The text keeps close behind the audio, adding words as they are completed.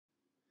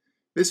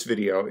This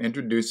video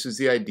introduces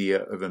the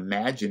idea of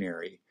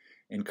imaginary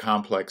and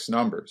complex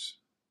numbers.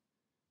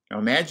 Now,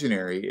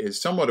 imaginary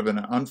is somewhat of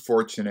an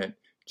unfortunate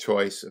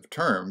choice of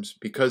terms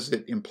because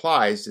it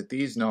implies that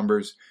these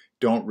numbers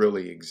don't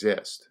really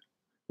exist.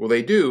 Well,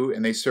 they do,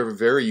 and they serve a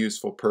very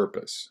useful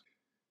purpose.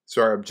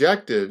 So our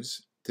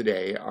objectives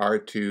today are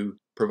to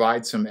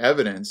provide some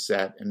evidence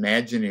that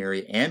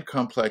imaginary and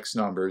complex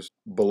numbers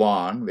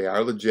belong, they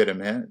are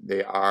legitimate,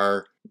 they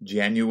are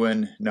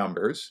genuine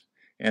numbers,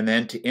 and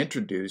then to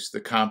introduce the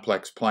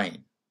complex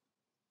plane.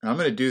 Now, I'm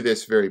going to do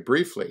this very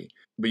briefly,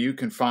 but you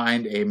can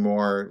find a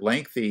more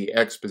lengthy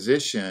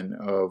exposition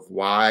of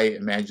why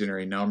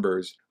imaginary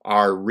numbers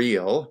are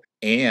real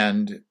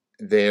and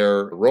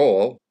their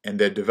role and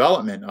the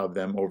development of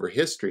them over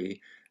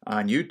history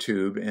on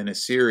YouTube in a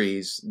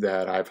series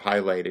that I've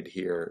highlighted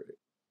here.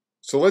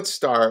 So let's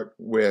start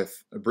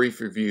with a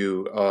brief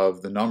review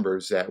of the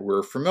numbers that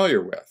we're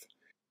familiar with.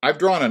 I've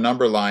drawn a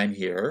number line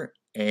here,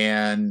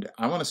 and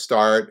I want to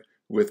start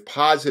with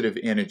positive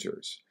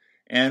integers.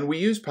 And we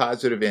use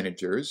positive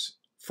integers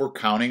for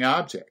counting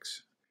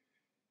objects.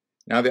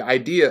 Now the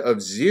idea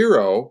of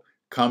zero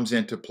comes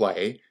into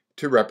play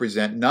to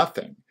represent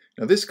nothing.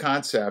 Now this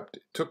concept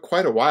took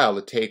quite a while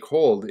to take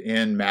hold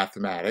in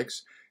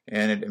mathematics,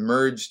 and it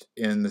emerged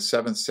in the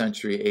 7th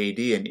century AD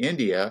in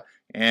India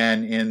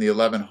and in the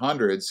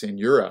 1100s in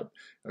Europe,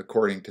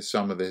 according to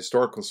some of the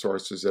historical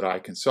sources that I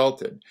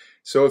consulted.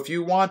 So if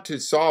you want to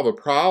solve a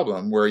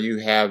problem where you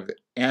have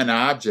n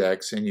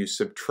objects and you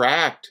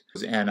subtract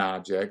those n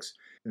objects,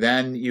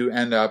 then you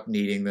end up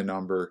needing the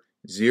number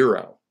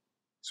 0.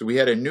 So we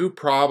had a new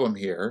problem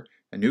here,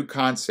 a new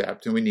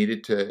concept, and we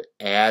needed to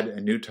add a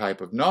new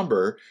type of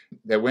number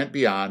that went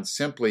beyond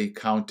simply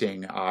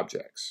counting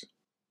objects.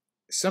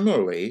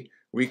 Similarly,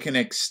 we can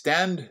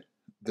extend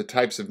the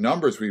types of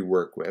numbers we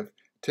work with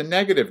to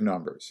negative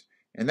numbers.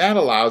 And that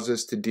allows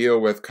us to deal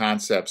with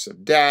concepts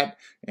of debt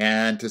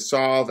and to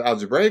solve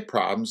algebraic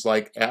problems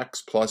like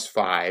x plus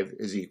 5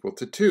 is equal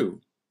to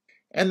 2.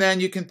 And then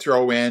you can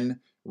throw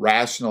in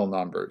rational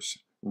numbers,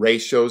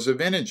 ratios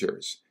of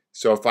integers.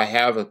 So if I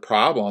have a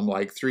problem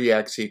like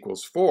 3x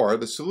equals 4,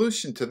 the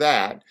solution to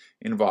that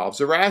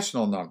involves a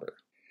rational number.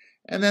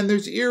 And then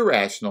there's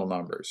irrational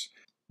numbers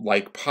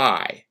like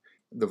pi.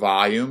 The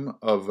volume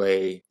of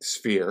a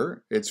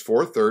sphere, it's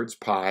 4/3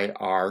 pi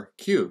r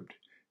cubed.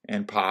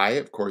 And pi,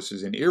 of course,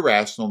 is an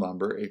irrational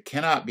number. It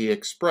cannot be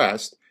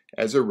expressed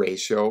as a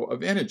ratio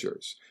of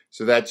integers.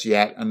 So that's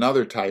yet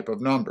another type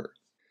of number.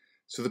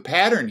 So the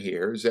pattern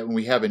here is that when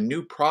we have a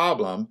new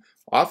problem,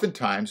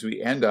 oftentimes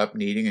we end up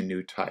needing a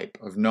new type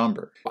of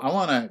number. I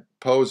want to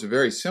pose a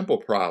very simple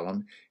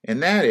problem,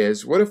 and that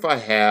is, what if I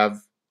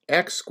have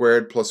x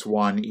squared plus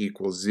 1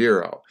 equals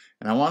 0?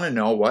 And I want to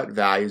know what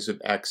values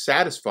of x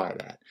satisfy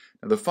that.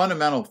 Now, the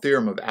fundamental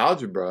theorem of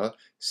algebra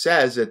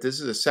says that this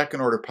is a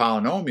second-order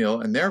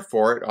polynomial, and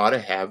therefore it ought to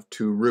have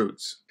 2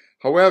 roots.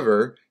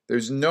 However,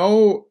 there's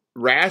no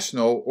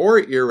rational or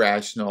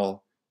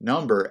irrational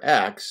number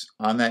x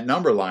on that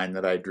number line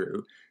that I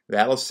drew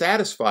that'll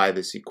satisfy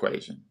this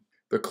equation.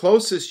 The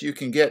closest you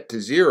can get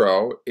to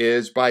 0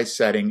 is by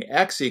setting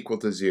x equal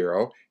to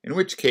 0, in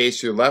which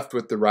case you're left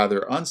with the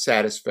rather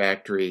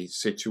unsatisfactory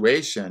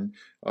situation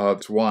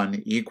of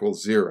 1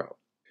 equals 0.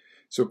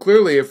 So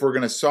clearly, if we're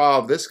going to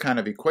solve this kind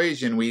of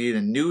equation, we need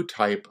a new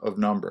type of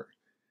number.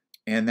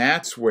 And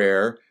that's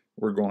where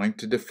we're going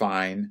to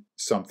define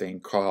something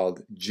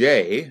called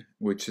j,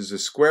 which is the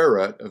square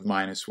root of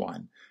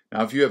 -1.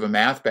 Now, if you have a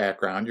math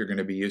background, you're going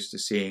to be used to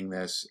seeing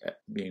this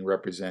being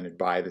represented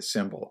by the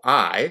symbol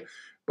I,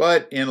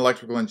 but in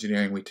electrical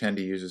engineering, we tend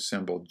to use a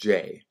symbol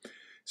j.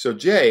 So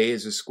j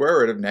is the square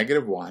root of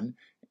 -1,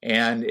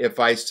 and if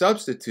I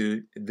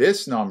substitute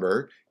this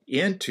number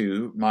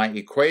into my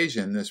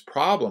equation, this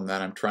problem that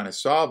I'm trying to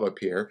solve up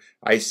here,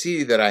 I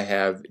see that I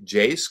have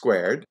j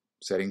squared,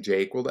 setting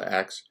j equal to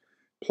x,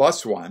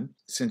 plus 1.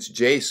 Since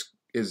j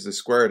is the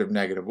square root of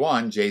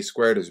 -1, j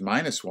squared is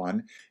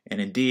 -1,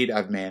 and indeed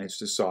I've managed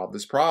to solve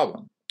this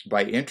problem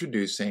by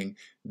introducing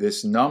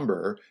this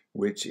number,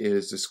 which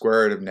is the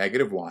square root of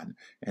 -1,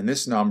 and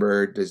this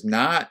number does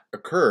not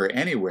occur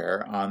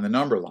anywhere on the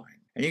number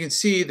line. And you can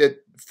see that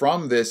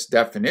from this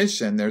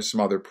definition, there's some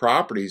other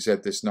properties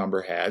that this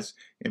number has.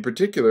 In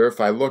particular,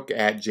 if I look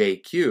at j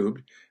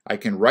cubed, I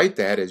can write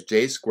that as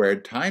j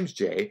squared times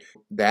j.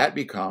 That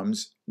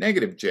becomes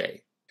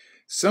 -j.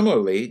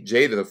 Similarly,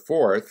 j to the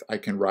 4th, I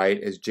can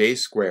write as j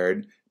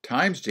squared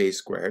times j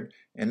squared,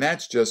 and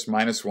that's just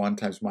 -1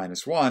 times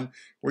 -1,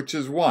 which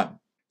is 1.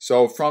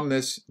 So from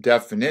this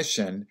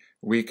definition,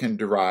 we can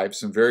derive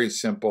some very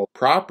simple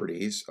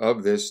properties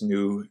of this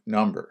new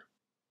number.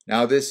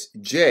 Now this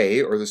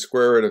j, or the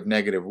square root of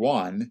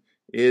 -1,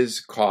 is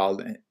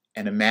called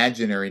an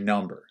imaginary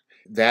number.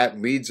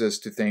 That leads us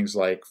to things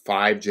like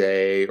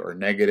 5j, or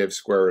negative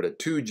square root of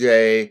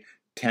 2j,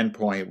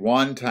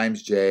 10.1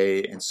 times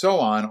j, and so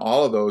on.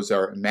 All of those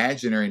are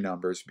imaginary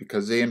numbers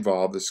because they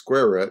involve the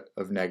square root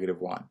of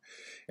 -1.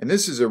 And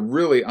this is a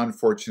really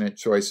unfortunate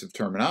choice of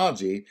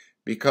terminology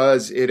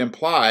because it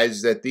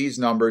implies that these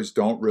numbers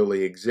don't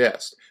really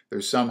exist.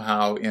 They're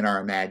somehow in our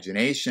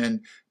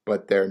imagination,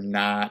 but they're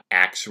not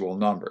actual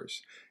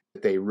numbers.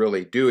 They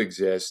really do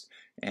exist,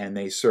 and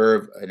they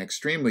serve an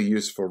extremely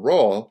useful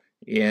role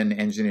in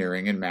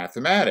engineering and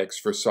mathematics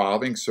for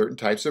solving certain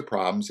types of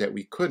problems that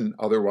we couldn't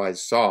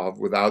otherwise solve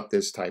without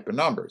this type of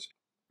numbers.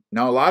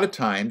 Now, a lot of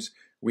times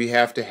we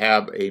have to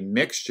have a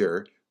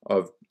mixture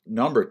of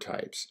number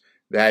types.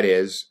 That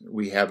is,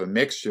 we have a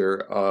mixture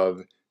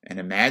of an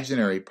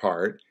imaginary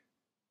part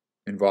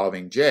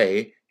involving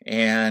j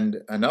and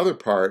another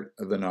part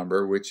of the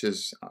number which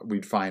is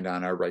we'd find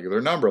on our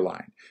regular number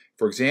line.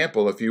 For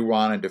example, if you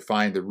wanted to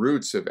find the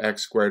roots of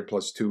x squared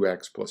plus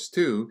 2x plus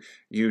 2,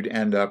 you'd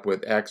end up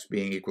with x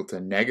being equal to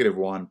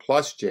 -1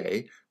 plus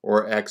j,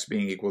 or x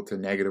being equal to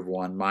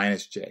 -1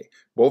 minus j.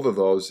 Both of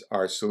those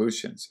are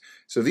solutions.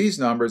 So these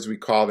numbers, we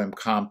call them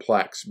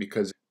complex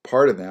because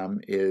part of them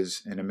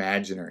is an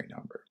imaginary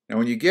number. Now,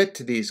 when you get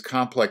to these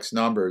complex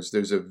numbers,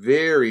 there's a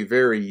very,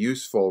 very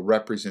useful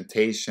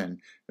representation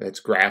that's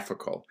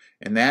graphical,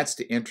 and that's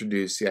to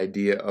introduce the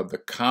idea of the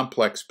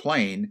complex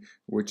plane,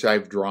 which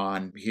I've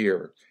drawn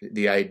here.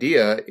 The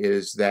idea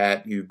is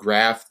that you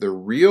graph the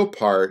real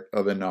part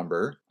of a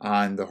number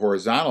on the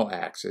horizontal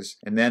axis,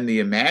 and then the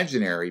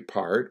imaginary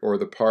part, or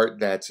the part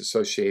that's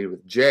associated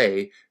with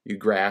j, you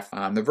graph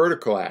on the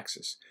vertical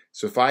axis.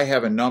 So if I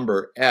have a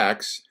number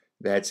x,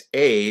 that's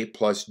a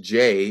plus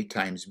j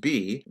times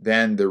b,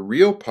 then the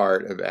real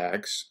part of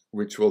x,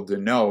 which we'll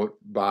denote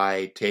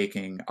by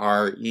taking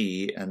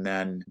re and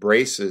then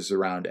braces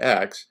around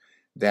x,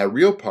 that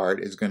real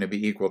part is going to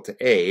be equal to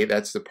a.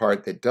 That's the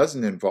part that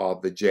doesn't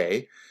involve the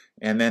j.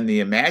 And then the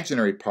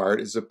imaginary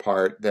part is the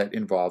part that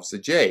involves the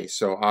j.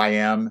 So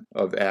Im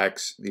of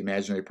x, the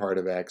imaginary part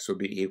of x, will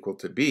be equal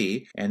to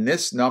b. And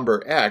this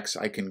number x,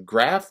 I can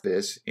graph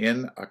this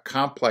in a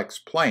complex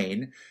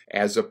plane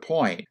as a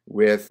point,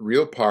 with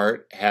real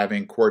part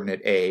having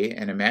coordinate a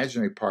and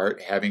imaginary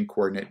part having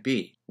coordinate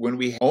b. When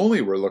we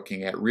only were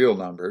looking at real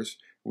numbers,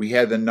 we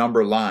had the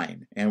number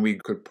line, and we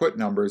could put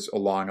numbers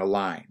along a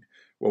line.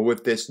 Well,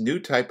 with this new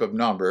type of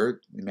number,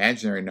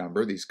 imaginary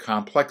number, these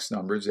complex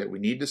numbers that we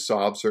need to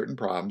solve certain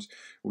problems,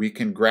 we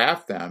can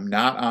graph them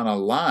not on a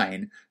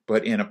line,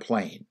 but in a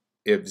plane.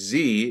 If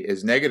z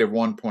is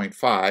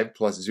 -1.5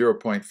 plus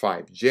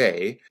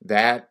 0.5j,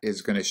 that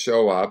is going to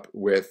show up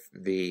with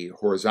the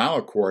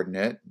horizontal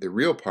coordinate, the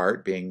real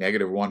part being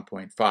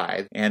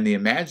 -1.5, and the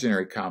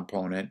imaginary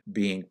component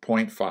being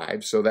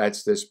 0.5, so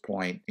that's this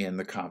point in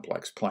the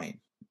complex plane.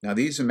 Now,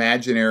 these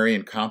imaginary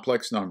and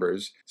complex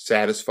numbers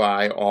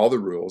satisfy all the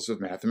rules of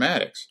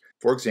mathematics.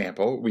 For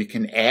example, we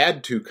can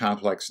add two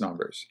complex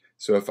numbers.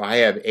 So if I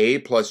have a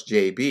plus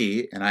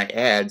jb and I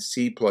add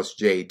c plus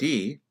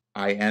jd,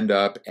 I end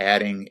up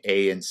adding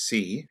a and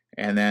c.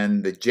 And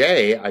then the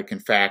j I can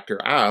factor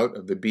out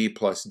of the b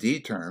plus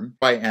d term.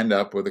 I end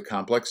up with a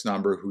complex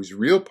number whose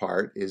real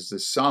part is the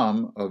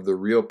sum of the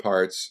real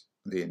parts,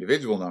 the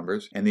individual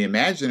numbers, and the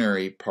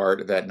imaginary part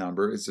of that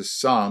number is the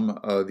sum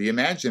of the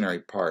imaginary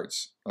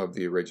parts of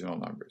the original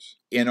numbers.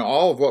 In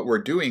all of what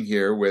we're doing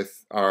here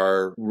with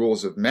our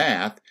rules of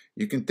math,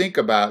 you can think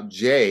about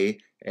j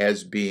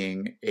as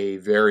being a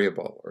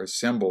variable or a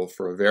symbol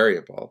for a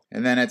variable,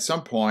 and then at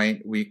some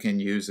point we can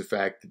use the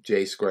fact that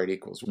j squared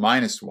equals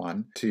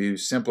 -1 to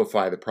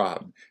simplify the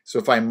problem. So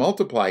if I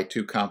multiply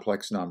two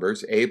complex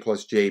numbers, a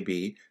plus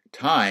jb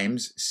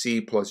times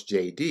c plus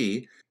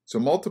jd, so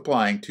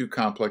multiplying two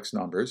complex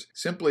numbers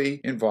simply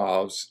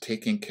involves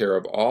taking care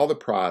of all the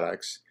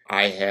products.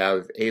 I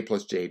have a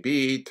plus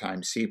jb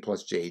times c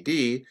plus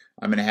jd.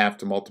 I'm going to have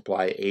to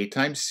multiply a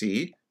times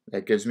c.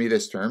 That gives me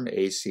this term,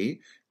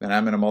 ac. Then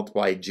I'm going to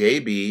multiply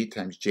jb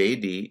times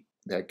jd.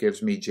 That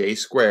gives me j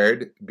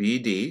squared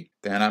bd.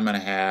 Then I'm going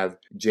to have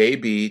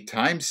jb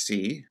times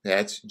c,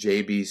 that's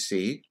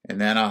jbc. And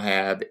then I'll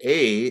have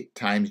a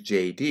times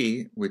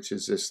jd, which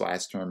is this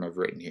last term I've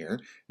written here.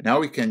 Now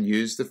we can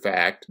use the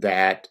fact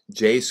that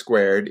j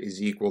squared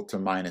is equal to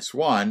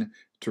 -1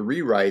 to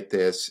rewrite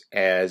this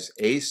as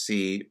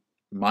ac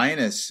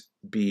minus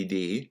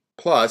bd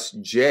plus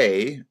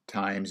j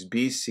times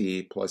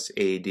bc plus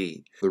ad.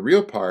 The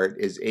real part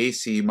is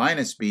ac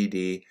minus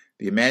bd.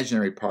 The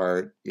imaginary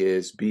part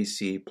is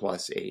bc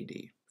plus ad.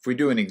 If we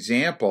do an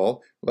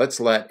example, let's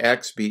let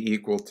x be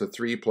equal to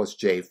 3 plus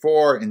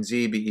j4 and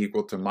z be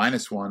equal to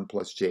 -1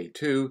 plus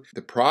j2.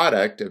 The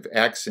product of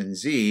x and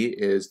z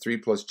is 3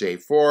 plus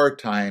j4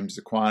 times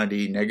the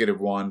quantity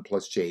 -1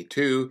 plus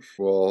j2.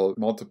 We'll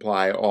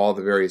multiply all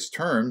the various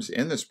terms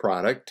in this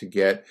product to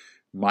get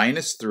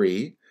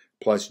 -3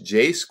 plus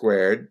j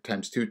squared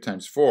times 2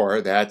 times 4,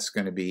 that's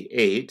going to be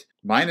 8,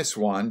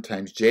 -1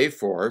 times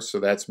j4, so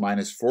that's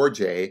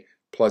 -4j,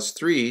 plus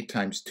 3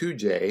 times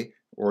 2j,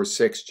 or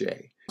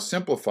 6j.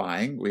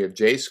 Simplifying, we have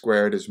j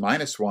squared is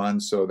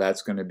 -1, so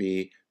that's going to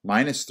be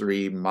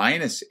 -3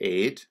 minus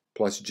 8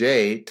 plus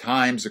j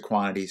times the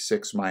quantity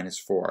 6 minus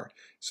 4.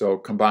 So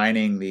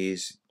combining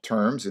these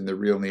terms in the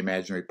real and the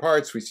imaginary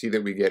parts, we see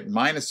that we get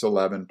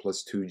 -11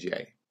 plus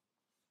 2j.